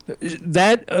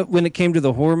 That, when it came to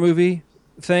the horror movie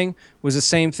thing, was the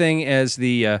same thing as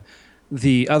the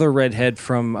other redhead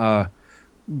from,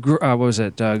 what was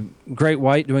it? Great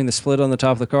White doing the split on the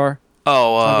top of the car?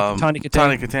 Oh, Tawny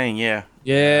Katane, yeah.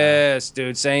 Yes,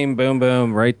 dude. Same boom,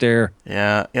 boom, right there.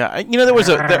 Yeah. There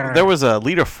was a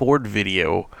Lita Ford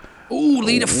video. Ooh,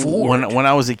 Lita Ford. When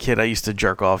I was a kid, I used to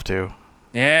jerk off to.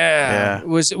 Yeah.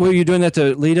 Were you doing that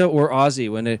to Lita or Ozzy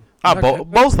when it?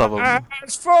 Both of them.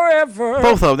 It's forever.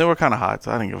 Both of them. They were kind of hot,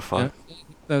 so I didn't give a fuck. Yeah.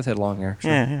 Both had long hair.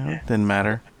 Sure. Yeah. Didn't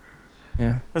matter.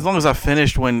 Yeah. As long as I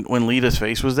finished when Lita's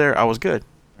face was there, I was good.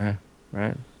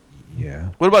 Right. Yeah.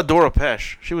 What about Dora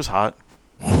Pesh? She was hot.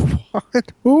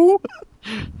 What? Who?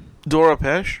 Dora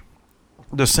Pesh,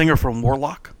 the singer from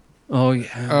Warlock. Oh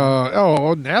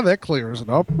yeah. Now that clears it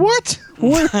up. What?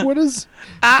 What is?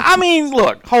 I mean,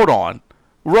 look, hold on.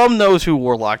 Rum knows who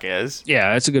Warlock is.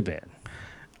 Yeah, it's a good band.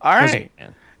 All right.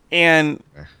 And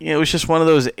it was just one of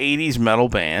those 80s metal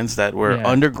bands that were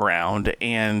underground,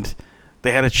 and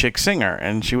they had a chick singer,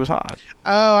 and she was hot.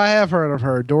 Oh, I have heard of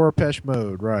her. Dora Pesh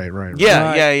Mode. Right.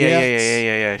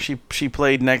 Yeah. She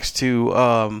played next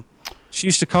to... she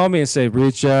used to call me and say,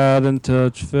 reach out and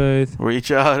touch faith.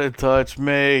 Reach out and touch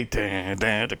me.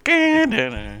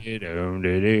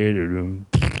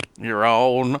 Your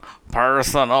own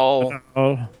personal...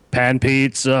 Pan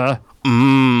pizza.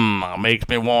 Makes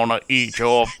me want to eat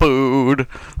your food.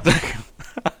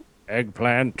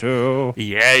 Eggplant too.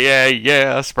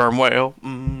 Yeah. Sperm whale.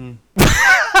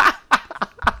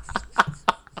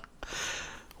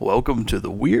 Welcome to the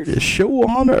weirdest show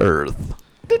on earth.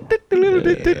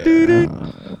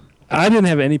 I didn't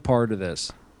have any part of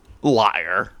this.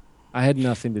 Liar. I had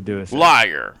nothing to do with it.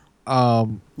 Liar.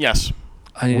 Yes.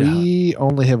 We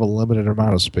only have a limited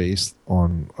amount of space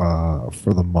on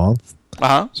for the month.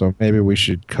 So maybe we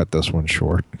should cut this one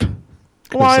short.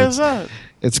 Why is that?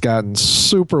 It's gotten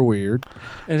super weird.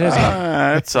 It is.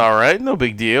 It's all right. No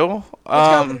big deal. It's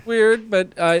gotten weird,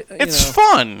 but it's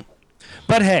fun.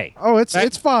 But hey. Oh,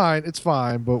 it's fine. It's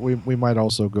fine. But we might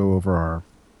also go over our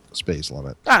space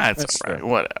limit. It's all right. True.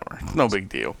 Whatever. No big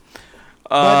deal.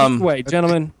 Wait,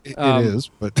 gentlemen. It is,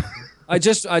 but I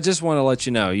just want to let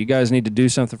you know, you guys need to do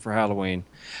something for Halloween.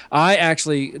 I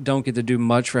actually don't get to do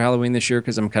much for Halloween this year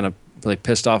because I'm kind of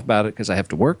pissed off about it because I have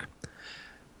to work.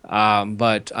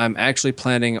 But I'm actually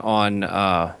planning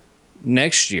on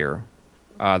next year.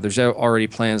 There's already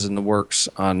plans in the works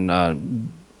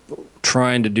on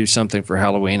trying to do something for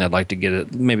Halloween. I'd like to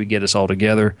get us all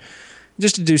together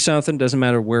just to do something. Doesn't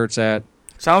matter where it's at.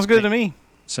 Sounds good to me.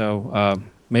 So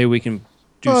maybe we can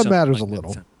do something. It matters like a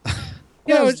little.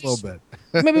 A little bit.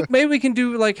 maybe we can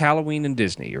do like Halloween in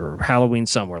Disney or Halloween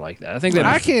somewhere like that. I think that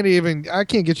I can't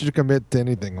get you to commit to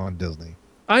anything on Disney.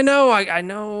 I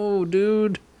know,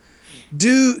 dude.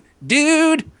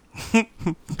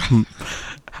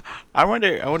 I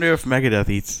wonder if Megadeth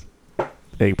eats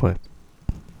eggplant.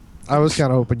 I was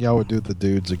kind of hoping y'all would do the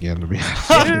dudes again, to be honest.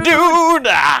 Dude,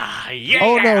 yeah.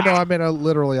 Oh no, I mean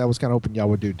literally, I was kind of hoping y'all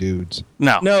would do dudes.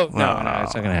 No, it's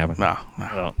not gonna happen.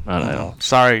 No.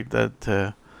 Sorry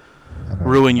to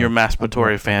ruin your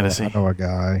masturbatory fantasy. I know a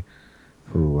guy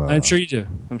who. I'm sure you do.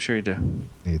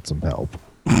 Needs some help.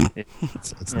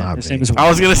 It's not me. I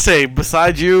was gonna say,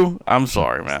 besides you, I'm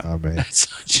sorry, man. Not me.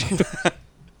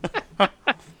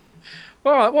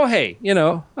 Well, hey,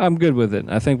 I'm good with it.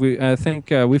 I think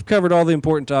we've covered all the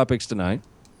important topics tonight.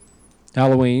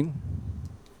 Halloween,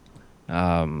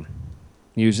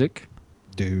 music,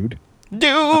 dude,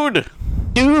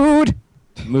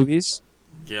 movies,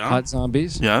 yeah, hot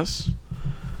zombies, yes.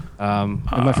 Am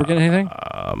I forgetting anything?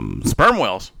 Sperm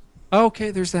whales. Oh, okay,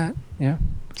 there's that. Yeah,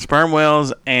 sperm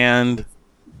whales and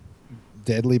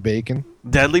deadly bacon.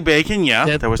 Deadly bacon,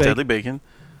 yeah, deadly bacon.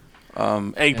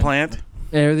 Eggplant.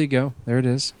 There you go. There it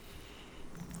is.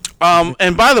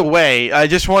 And by the way, I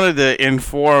just wanted to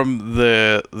inform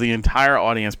the entire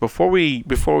audience before we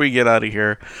get out of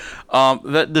here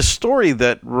that the story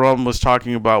that Rum was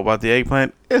talking about the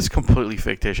eggplant is completely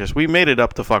fictitious. We made it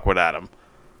up to fuck with Adam.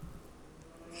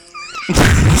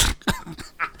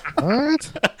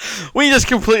 What? We just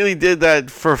completely did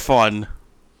that for fun.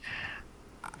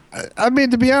 I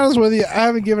mean, to be honest with you, I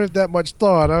haven't given it that much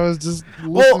thought. I was just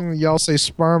listening to y'all say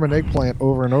sperm and eggplant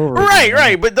over and over.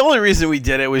 Right. But the only reason we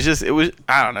did it was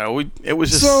I don't know. It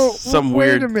was just some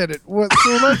weird. Wait a minute.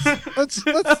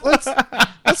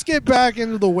 Let's get back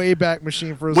into the Wayback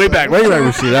Machine for a second. Wayback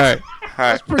Machine. All right.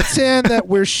 Let's pretend that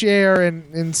we're Cher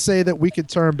and say that we could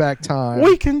turn back time.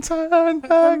 We can turn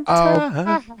back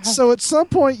time. So at some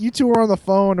point, you two were on the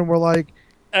phone and we're like,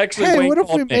 actually, hey, what if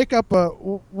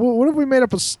we made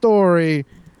up a story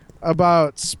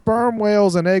about sperm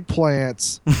whales and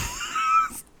eggplants?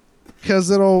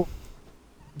 Because it'll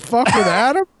fuck with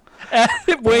Adam.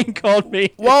 Wayne called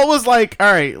me. Well, it was like,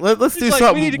 all right, let's do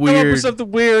something weird. We need to come up with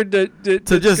something weird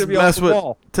to just mess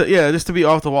with. Just to be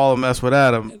off the wall and mess with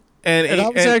Adam. And I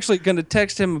was actually going to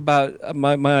text him about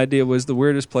my idea was the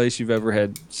weirdest place you've ever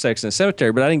had sex in a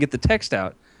cemetery, but I didn't get the text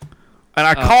out. And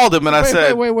I called him and I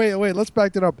said... Wait. Let's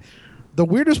back that up. The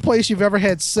weirdest place you've ever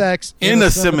had sex in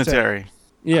a cemetery.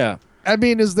 Yeah. I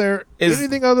mean, is there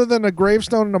anything other than a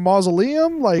gravestone and a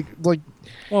mausoleum? Like,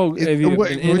 well, would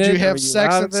you have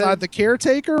sex inside the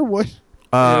caretaker? What?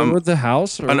 Or the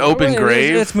house? Or an open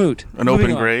grave? It's moot. An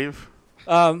open grave?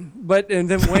 And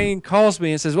then Wayne calls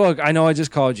me and says, "Well, I know I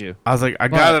just called you." I was like, I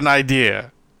got an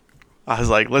idea. I was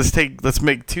like, let's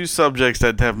make two subjects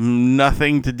that have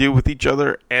nothing to do with each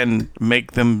other and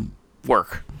make them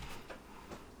work.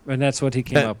 And that's what he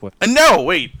came up with.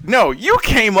 No, you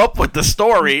came up with the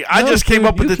story. I just came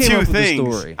up with the two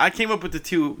things. The I came up with the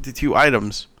two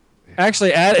items.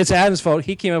 Actually, it's Adam's fault.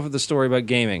 He came up with the story about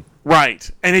gaming. Right,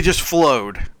 and it just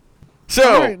flowed.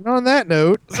 So, all right, on that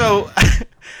note,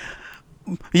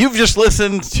 you've just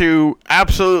listened to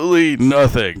absolutely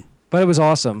nothing. But it was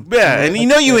awesome. Yeah, and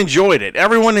you enjoyed it.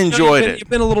 Everyone enjoyed it. You've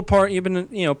been a little part. You've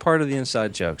been part of the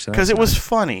inside jokes. Because it was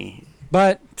funny.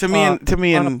 But to me,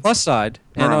 on a plus side,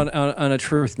 and on a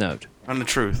truth note. On the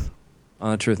truth.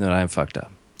 On a truth note, I am fucked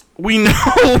up. We know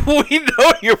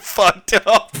you're fucked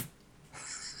up.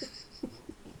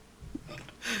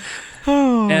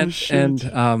 I'm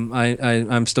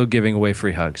still giving away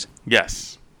free hugs.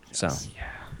 Yes. So,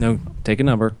 no, take a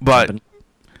number. But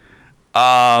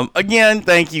again,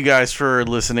 thank you guys for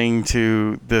listening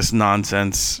to this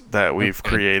nonsense that we've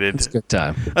created. It's a good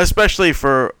time, especially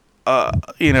for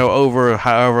over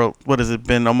however what has it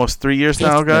been, almost 3 years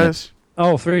now, guys? Minutes.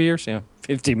 Oh, 3 years, yeah,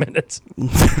 50 minutes.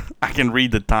 I can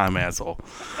read the time, asshole.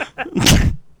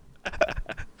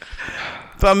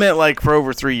 So I meant like for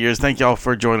over 3 years. Thank y'all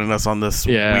for joining us on this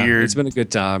weird. It's been a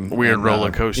good time. Weird roller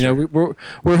coaster.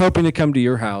 We're hoping to come to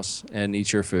your house and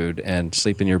eat your food and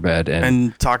sleep in your bed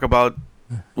and talk about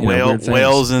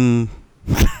whales and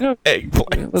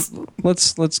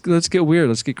eggplants. Let's get weird.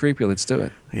 Let's get creepy. Let's do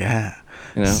it. Yeah.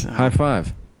 High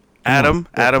five. Adam,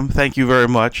 thank you very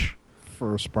much.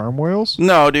 For sperm whales?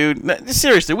 No, dude.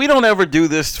 Seriously, we don't ever do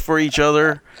this for each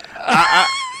other.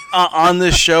 On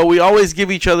this show, we always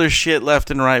give each other shit left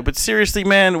and right. But seriously,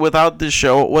 man, without this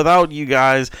show, without you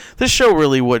guys, this show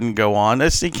really wouldn't go on.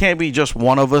 It can't be just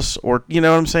one of us, or you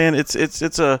know what I'm saying?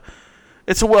 It's a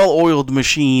well-oiled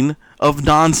machine of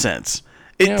nonsense.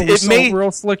 We're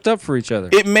all slicked up for each other.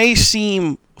 It may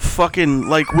seem fucking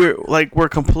like we're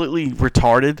completely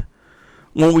retarded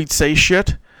when we say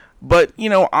shit. But,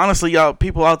 honestly,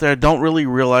 people out there don't really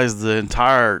realize the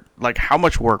entire, how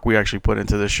much work we actually put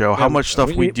into this show, how much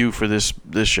stuff we do for this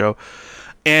show.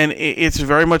 And it's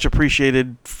very much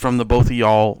appreciated from the both of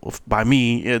y'all, by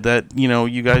me, that,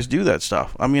 you guys do that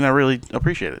stuff. I mean, I really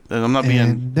appreciate it. And I'm not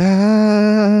being...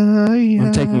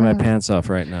 I'm taking my pants off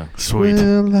right now. Sweet.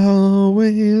 Will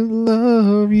always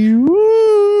love you.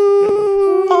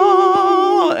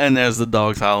 Oh, and there's the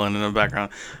dogs howling in the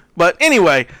background. But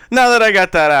anyway, now that I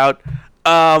got that out,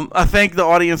 I thank the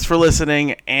audience for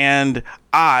listening, and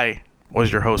I was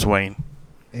your host, Wayne.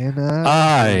 And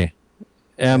I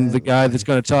am the guy that's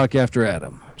going to talk after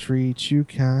Adam. Treat you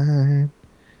kind,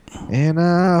 and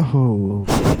I hope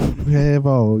you have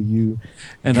all you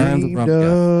and I am the rum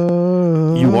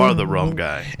guy. You are the rum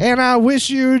guy. And I wish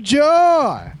you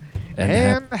joy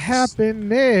and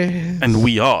happiness. And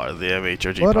we are the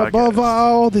MHOG But podcast. above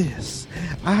all this,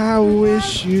 I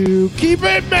wish you keep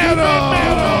it metal.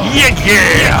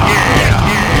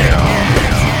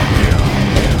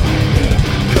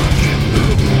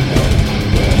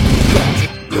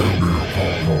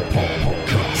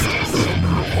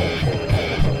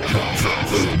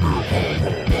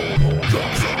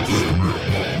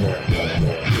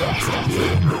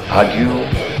 Adieu,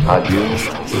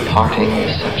 parting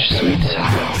is such sweet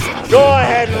sorrow. Go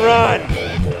ahead and run.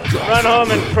 Run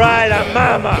home and cry to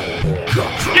mama.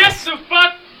 Get the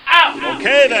fuck out!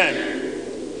 Okay then.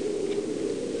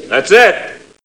 That's it.